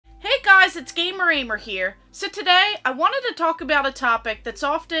guys, it's Gamer Ahmer here. So today, I wanted to talk about a topic that's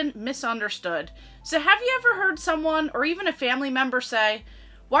often misunderstood. So have you ever heard someone, or even a family member say,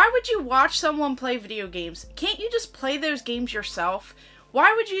 why would you watch someone play video games? Can't you just play those games yourself?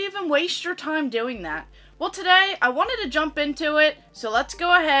 Why would you even waste your time doing that? Well, today, I wanted to jump into it, so let's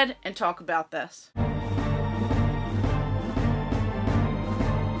go ahead and talk about this.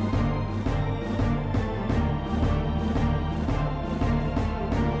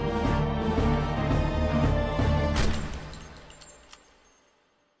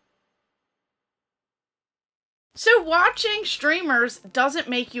 So watching streamers doesn't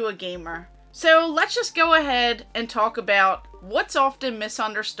make you a gamer. So let's just go ahead and talk about what's often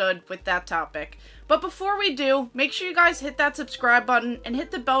misunderstood with that topic. But before we do, make sure you guys hit that subscribe button and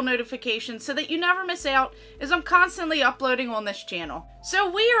hit the bell notification so that you never miss out, as I'm constantly uploading on this channel. So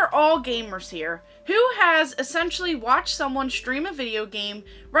we are all gamers here. Who has essentially watched someone stream a video game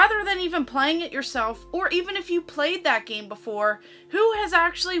rather than even playing it yourself, or even if you played that game before, who has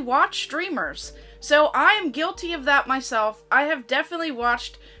actually watched streamers? So I am guilty of that myself. I have definitely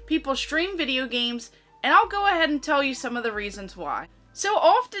watched people stream video games, and I'll go ahead and tell you some of the reasons why. So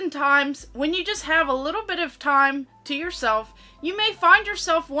oftentimes, when you just have a little bit of time to yourself, you may find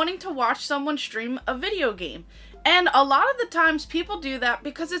yourself wanting to watch someone stream a video game. And a lot of the times people do that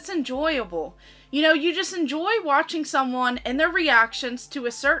because it's enjoyable. You know, you just enjoy watching someone and their reactions to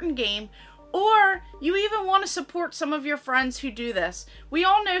a certain game, or you even want to support some of your friends who do this. We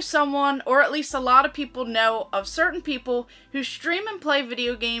all know someone, or at least a lot of people know of certain people who stream and play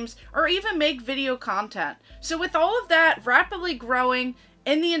video games or even make video content. So with all of that rapidly growing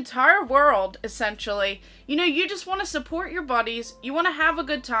in the entire world, essentially, you know, you just want to support your buddies, you want to have a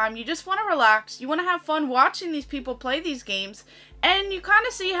good time, you just want to relax, you want to have fun watching these people play these games, and you kind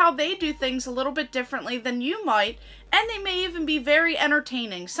of see how they do things a little bit differently than you might, and they may even be very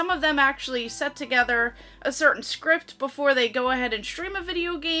entertaining. Some of them actually set together a certain script before they go ahead and stream a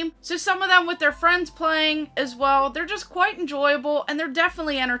video game, so some of them with their friends playing as well. They're just quite enjoyable, and they're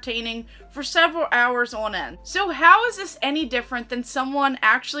definitely entertaining for several hours on end. So how is this any different than someone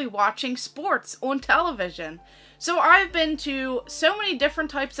actually watching sports on television? So I've been to so many different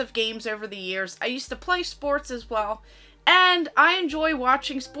types of games over the years. I used to play sports as well, and I enjoy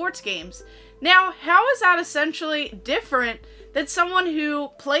watching sports games. Now, how is that essentially different than someone who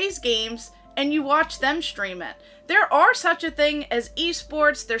plays games and you watch them stream it? There are such a thing as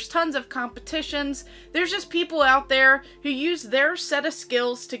esports, there's tons of competitions, there's just people out there who use their set of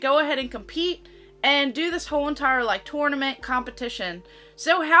skills to go ahead and compete and do this whole entire tournament competition.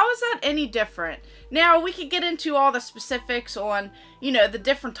 So how is that any different? Now, we could get into all the specifics on, you know, the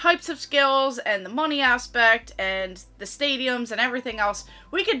different types of skills and the money aspect and the stadiums and everything else.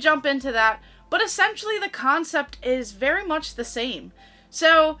 We could jump into that, but essentially the concept is very much the same.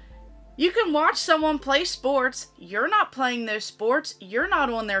 So you can watch someone play sports, you're not playing those sports, you're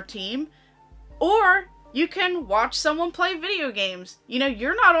not on their team, or you can watch someone play video games. You know,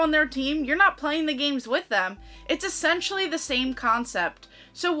 you're not on their team, you're not playing the games with them. It's essentially the same concept.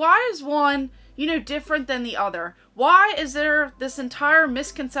 So why is one, you know, different than the other? Why is there this entire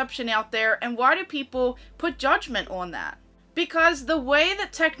misconception out there, and why do people put judgment on that? Because the way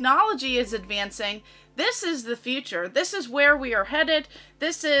that technology is advancing, this is the future. This is where we are headed.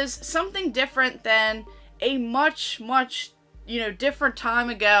 This is something different than a much, you know, different time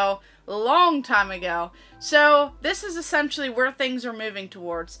ago, a long time ago. So this is essentially where things are moving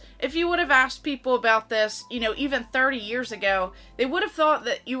towards. If you would have asked people about this, you know, even 30 years ago, they would have thought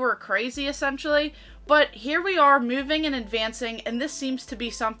that you were crazy, essentially. But here we are moving and advancing, and this seems to be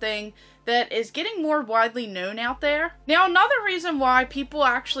something that is getting more widely known out there. Now, another reason why people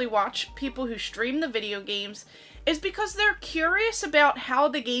actually watch people who stream the video games is because they're curious about how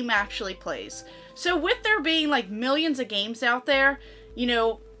the game actually plays. So with there being millions of games out there, you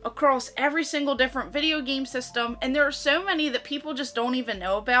know, across every single different video game system, and there are so many that people just don't even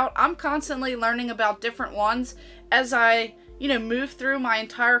know about. I'm constantly learning about different ones as I, you know, move through my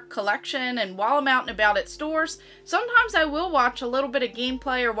entire collection, and while I'm out and about at stores, sometimes I will watch a little bit of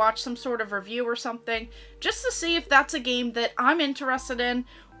gameplay or watch some sort of review or something, just to see if that's a game that I'm interested in,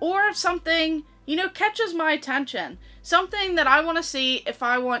 or if something, you know, catches my attention. Something that I want to see if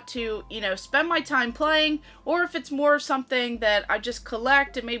I want to, you know, spend my time playing, or if it's more something that I just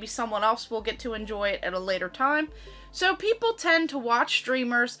collect and maybe someone else will get to enjoy it at a later time. So people tend to watch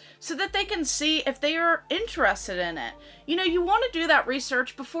streamers so that they can see if they are interested in it. You know, you want to do that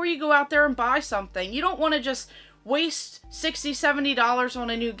research before you go out there and buy something. You don't want to just waste $60, $70 on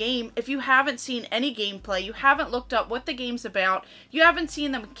a new game if you haven't seen any gameplay, you haven't looked up what the game's about, you haven't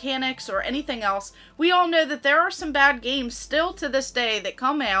seen the mechanics or anything else. We all know that there are some bad games still to this day that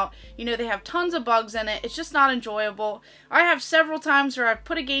come out. You know, they have tons of bugs in it. It's just not enjoyable. I have several times where I've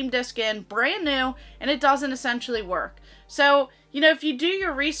put a game disc in brand new and it doesn't essentially work. So, you know, if you do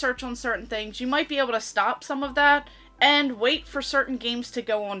your research on certain things, you might be able to stop some of that and wait for certain games to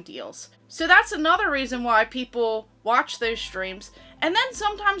go on deals. So that's another reason why people watch those streams. And then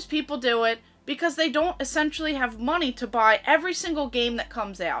sometimes people do it because they don't essentially have money to buy every single game that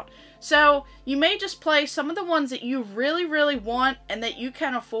comes out. So you may just play some of the ones that you really, really want and that you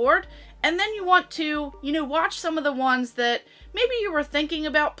can afford. And then you want to, you know, watch some of the ones that maybe you were thinking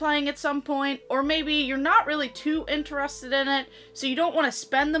about playing at some point, or maybe you're not really too interested in it, so you don't want to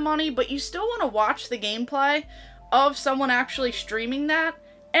spend the money, but you still want to watch the gameplay of someone actually streaming that,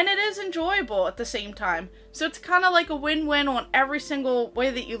 and it is enjoyable at the same time. So it's kind of like a win-win on every single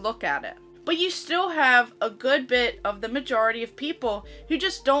way that you look at it. But you still have a good bit of the majority of people who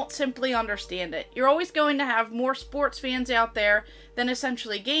just don't simply understand it. You're always going to have more sports fans out there than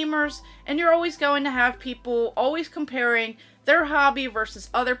essentially gamers, and you're always going to have people always comparing their hobby versus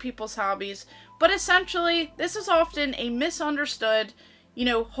other people's hobbies. But essentially, this is often a misunderstood, you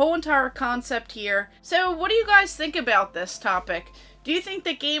know, whole entire concept here. So what do you guys think about this topic? Do you think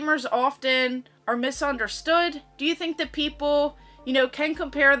that gamers often are misunderstood? Do you think that people, you know, can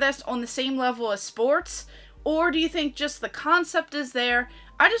compare this on the same level as sports? Or do you think just the concept is there?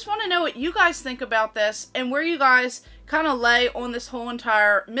 I just want to know what you guys think about this and where you guys kind of lay on this whole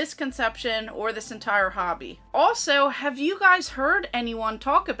entire misconception or this entire hobby. Also, have you guys heard anyone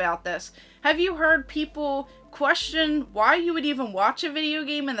talk about this? Have you heard people question why you would even watch a video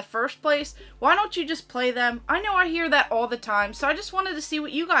game in the first place? Why don't you just play them? I know I hear that all the time, so I just wanted to see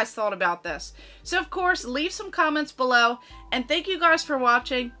what you guys thought about this. So of course, leave some comments below, and thank you guys for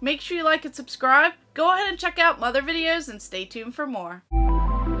watching. Make sure you like and subscribe. Go ahead and check out my other videos and stay tuned for more.